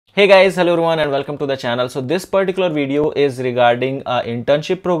Hey guys, hello everyone and welcome to the channel. So this particular video is regarding a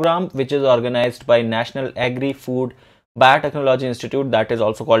internship program which is organized by National Agri-Food Biotechnology Institute, that is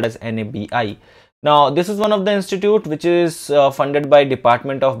also called as NABI. Now this is one of the institute which is funded by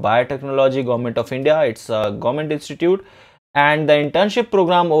Department of Biotechnology, Government of India. It's a government institute, and the internship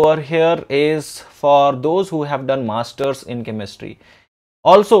program over here is for those who have done masters in chemistry.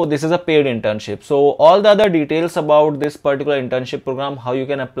 Also, this is a paid internship. So all the other details about this particular internship program, how you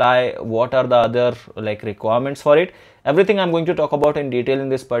can apply, what are the other requirements for it, everything I'm going to talk about in detail in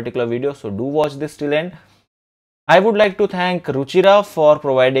this particular video. So do watch this till end. I would like to thank Ruchira for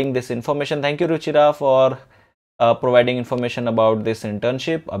providing this information. Thank you, Ruchira, for providing information about this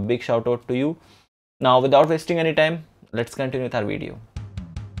internship. A big shout out to you. Now, without wasting any time, let's continue with our video.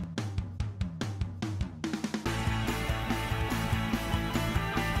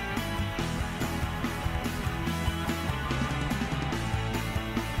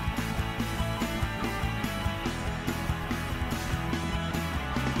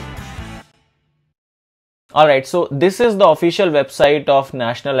 Alright, so this is the official website of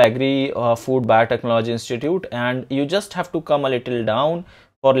National Agri-Food Biotechnology Institute, and you just have to come a little down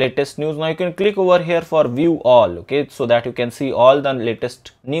for latest news. Now you can click over here for view all, okay, so that you can see all the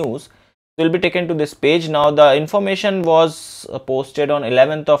latest news. You will be taken to this page. Now the information was posted on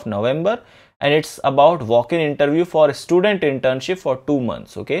 11th of November, and it's about walk-in interview for student internship for 2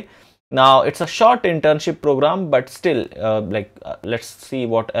 months, okay. Now it's a short internship program, but still let's see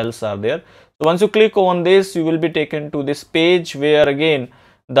what else are there. So once you click on this, you will be taken to this page where again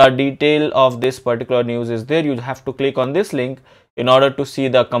the detail of this particular news is there. You have to click on this link in order to see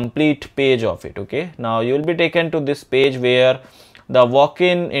the complete page of it, okay. Now you will be taken to this page where the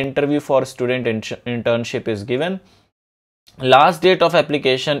walk-in interview for student internship is given. Last date of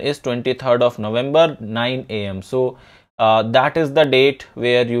application is 23rd of November, 9 AM. So that is the date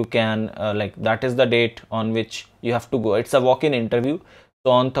where you can that is the date on which you have to go. It's a walk-in interview. So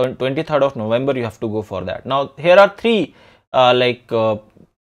on 23rd of November you have to go for that. Now here are three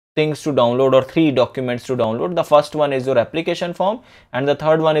things to download, or three documents to download. The first one is your application form and the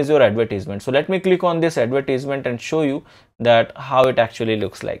third one is your advertisement. So let me click on this advertisement and show you that how it actually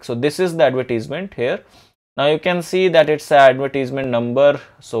looks like. So this is the advertisement here. Now you can see that it's an advertisement number.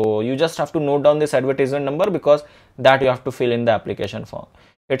 So you just have to note down this advertisement number because that you have to fill in the application form.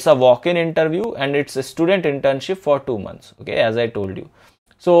 It's a walk-in interview and it's a student internship for 2 months, okay, as I told you.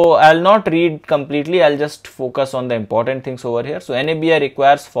 So I'll not read completely, I'll just focus on the important things over here. So NABI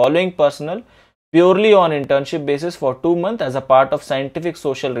requires following personnel purely on internship basis for 2 months as a part of scientific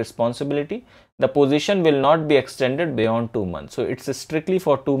social responsibility. The position will not be extended beyond 2 months. So it's strictly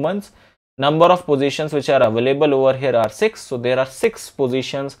for 2 months. Number of positions which are available over here are 6. So there are 6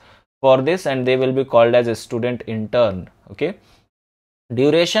 positions for this and they will be called as a student intern, okay.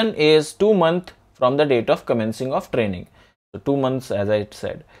 Duration is 2 months from the date of commencing of training. So 2 months, as I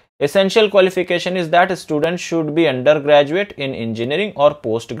said. Essential qualification is that a student should be undergraduate in engineering or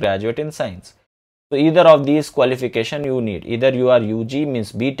postgraduate in science. So either of these qualification you need. Either you are UG,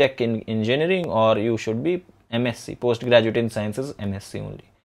 means BTech in engineering, or you should be M.Sc, postgraduate in sciences, M.Sc only.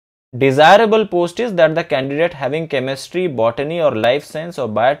 Desirable post is that the candidate having chemistry, botany or life science or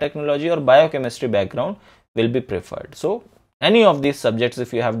biotechnology or biochemistry background will be preferred. So any of these subjects,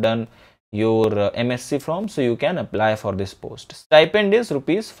 if you have done your M.Sc from, so you can apply for this post. Stipend is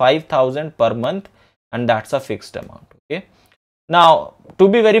rupees 5,000 per month and that's a fixed amount, okay. Now to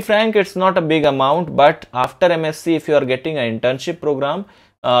be very frank, it's not a big amount, but after M.Sc if you are getting an internship program,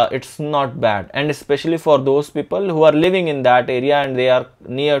 it's not bad, and especially for those people who are living in that area and they are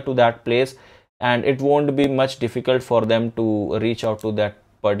near to that place, and it won't be much difficult for them to reach out to that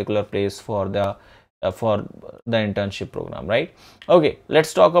particular place for the internship program, right? Okay,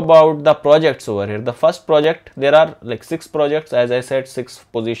 let's talk about the projects over here. The first project, there are like 6 projects, as I said, 6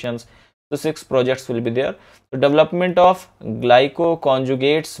 positions. So 6 projects will be there. The development of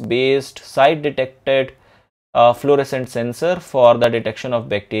glycoconjugates based site detected fluorescent sensor for the detection of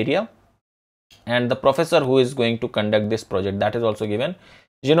bacteria, and the professor who is going to conduct this project, that is also given.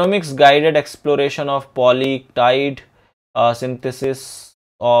 Genomics guided exploration of polypeptide synthesis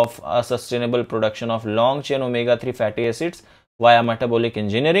of a sustainable production of long chain omega-3 fatty acids via metabolic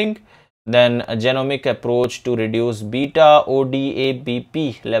engineering. Then a genomic approach to reduce beta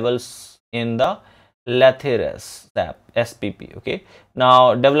ODABP levels in the Lathyrus SPP, okay.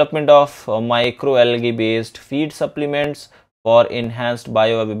 Now development of microalgae based feed supplements for enhanced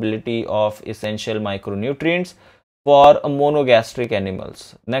bioavailability of essential micronutrients for monogastric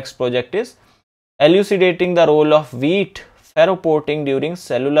animals. Next project is elucidating the role of wheat ferroporting during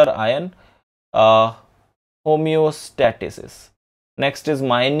cellular ion homeostasis. Next is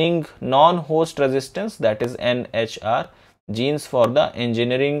mining non-host resistance, that is NHR, genes for the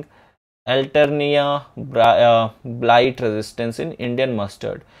engineering Alternaria blight resistance in Indian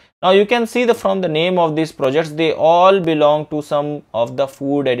mustard. Now you can see from the name of these projects, they all belong to some of the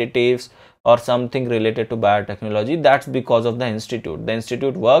food additives or something related to biotechnology. That's because of the institute. The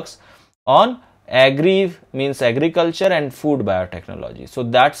institute works on means agriculture and food biotechnology. So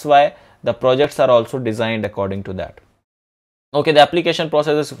that's why the projects are also designed according to that. Okay, the application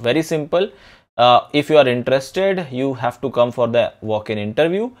process is very simple. If you are interested, you have to come for the walk-in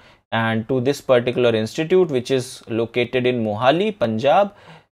interview and to this particular institute, which is located in Mohali, Punjab.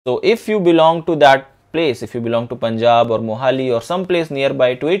 So if you belong to that place, if you belong to Punjab or Mohali or some place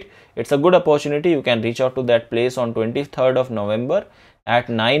nearby to it, it's a good opportunity. You can reach out to that place on 23rd of November at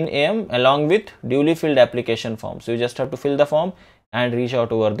 9 AM along with duly filled application form. So you just have to fill the form and reach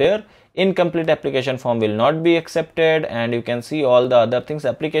out over there. Incomplete application form will not be accepted, and you can see all the other things.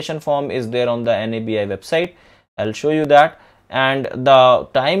 Application form is there on the NABI website. I'll show you that. And the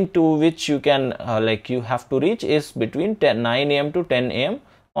time to which you can you have to reach is between 9 AM to 10 AM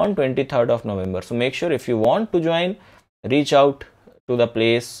on 23rd of November. So make sure if you want to join, reach out to the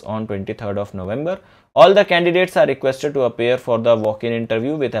place on 23rd of November. All the candidates are requested to appear for the walk-in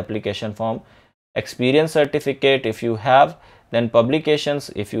interview with application form, experience certificate if you have, then publications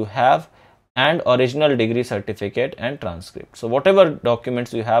if you have, and original degree certificate and transcript. So whatever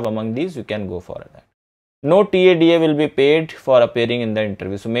documents you have among these, you can go for that. No TADA will be paid for appearing in the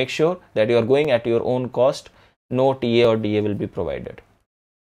interview. So make sure that you are going at your own cost. No TA or DA will be provided.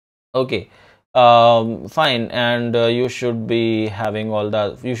 Okay, fine. And you should be having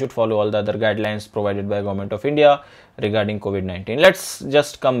you should follow all the other guidelines provided by Government of India regarding COVID-19. Let's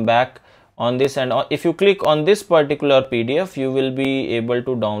just come back on this, and if you click on this particular PDF, you will be able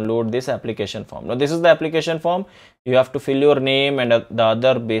to download this application form. Now this is the application form. You have to fill your name and the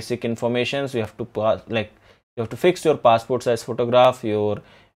other basic informations. You have to you have to fix your passport size photograph, your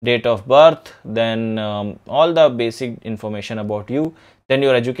date of birth, then all the basic information about you, then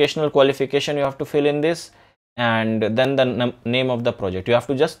your educational qualification you have to fill in this, and then the name of the project. You have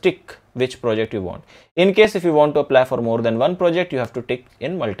to just tick which project you want. In case if you want to apply for more than one project, you have to tick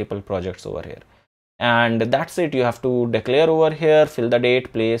in multiple projects over here. And that's it. You have to declare over here, fill the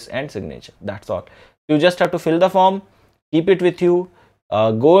date, place and signature. That's all. You just have to fill the form, keep it with you,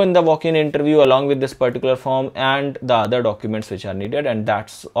 go in the walk-in interview along with this particular form and the other documents which are needed, and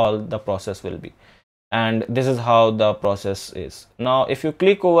that's all the process will be. And this is how the process is. Now if you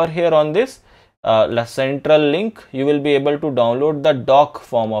click over here on this central link, you will be able to download the doc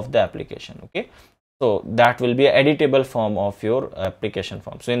form of the application. Okay, so that will be an editable form of your application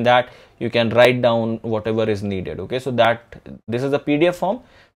form. So in that you can write down whatever is needed. Okay, so this is a PDF form.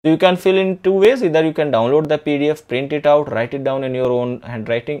 So you can fill in two ways. Either you can download the PDF, print it out, write it down in your own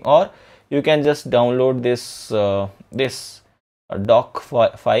handwriting, or you can just download this doc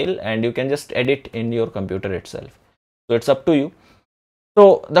file and you can just edit in your computer itself. So it's up to you.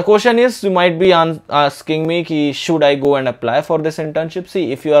 So the question is, you might be asking me, should I go and apply for this internship?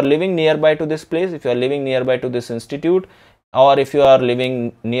 See, if you are living nearby to this place, if you are living nearby to this institute, or if you are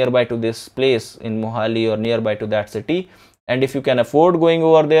living nearby to this place in Mohali or nearby to that city, and if you can afford going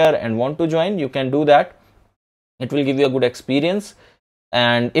over there and want to join, you can do that. It will give you a good experience.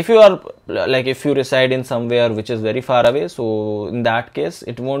 And if you are if you reside in somewhere which is very far away, so in that case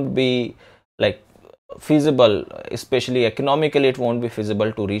it won't be feasible, especially economically it won't be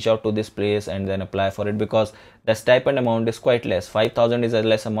feasible to reach out to this place and then apply for it, because the stipend amount is quite less. 5,000 is a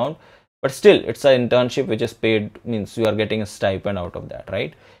less amount, but still it's an internship which is paid, means you are getting a stipend out of that,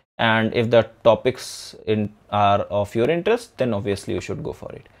 right? And if the topics are of your interest, then obviously you should go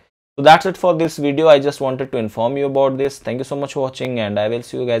for it. So that's it for this video. I just wanted to inform you about this. Thank you so much for watching, and I will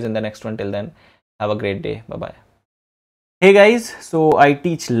see you guys in the next one. Till then, have a great day. Bye bye. Hey guys, so I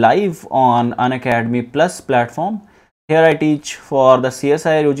teach live on Unacademy Plus platform. Here I teach for the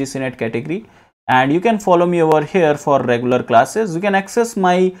CSI UGC NET category, and you can follow me over here for regular classes. You can access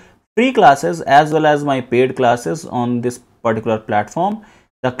my free classes as well as my paid classes on this particular platform.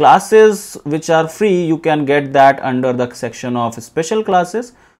 The classes which are free, you can get that under the section of special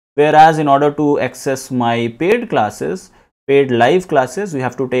classes, whereas in order to access my paid classes, paid live classes, you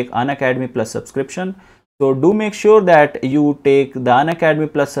have to take Unacademy Plus Subscription. So do make sure that you take the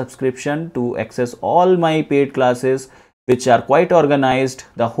Unacademy Plus Subscription to access all my paid classes, which are quite organized.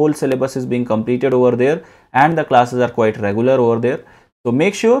 The whole syllabus is being completed over there and the classes are quite regular over there. So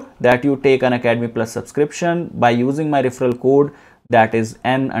make sure that you take Unacademy Plus Subscription by using my referral code, that is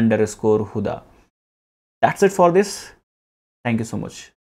N_Huda. That's it for this. Thank you so much.